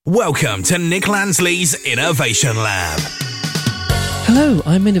Welcome to Nick Lansley's Innovation Lab. Hello,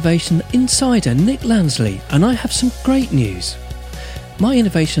 I'm Innovation Insider Nick Lansley, and I have some great news. My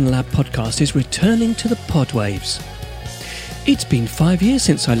Innovation Lab podcast is returning to the podwaves. It's been 5 years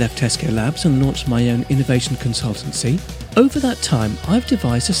since I left Tesco Labs and launched my own innovation consultancy. Over that time, I've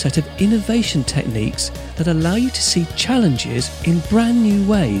devised a set of innovation techniques that allow you to see challenges in brand new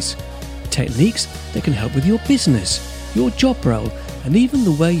ways. Techniques that can help with your business, your job role, and even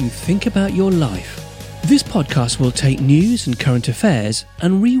the way you think about your life. This podcast will take news and current affairs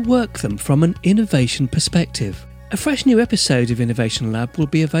and rework them from an innovation perspective. A fresh new episode of Innovation Lab will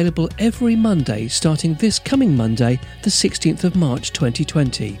be available every Monday starting this coming Monday, the 16th of March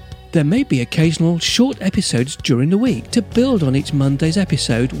 2020. There may be occasional short episodes during the week to build on each Monday's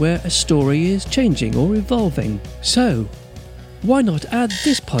episode where a story is changing or evolving. So, why not add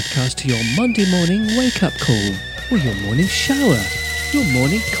this podcast to your Monday morning wake-up call, or your morning shower, your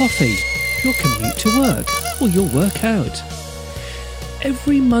morning coffee, your commute to work, or your workout?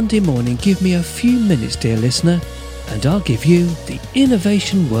 Every Monday morning, give me a few minutes, dear listener, and I'll give you the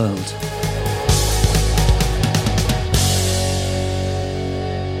innovation world.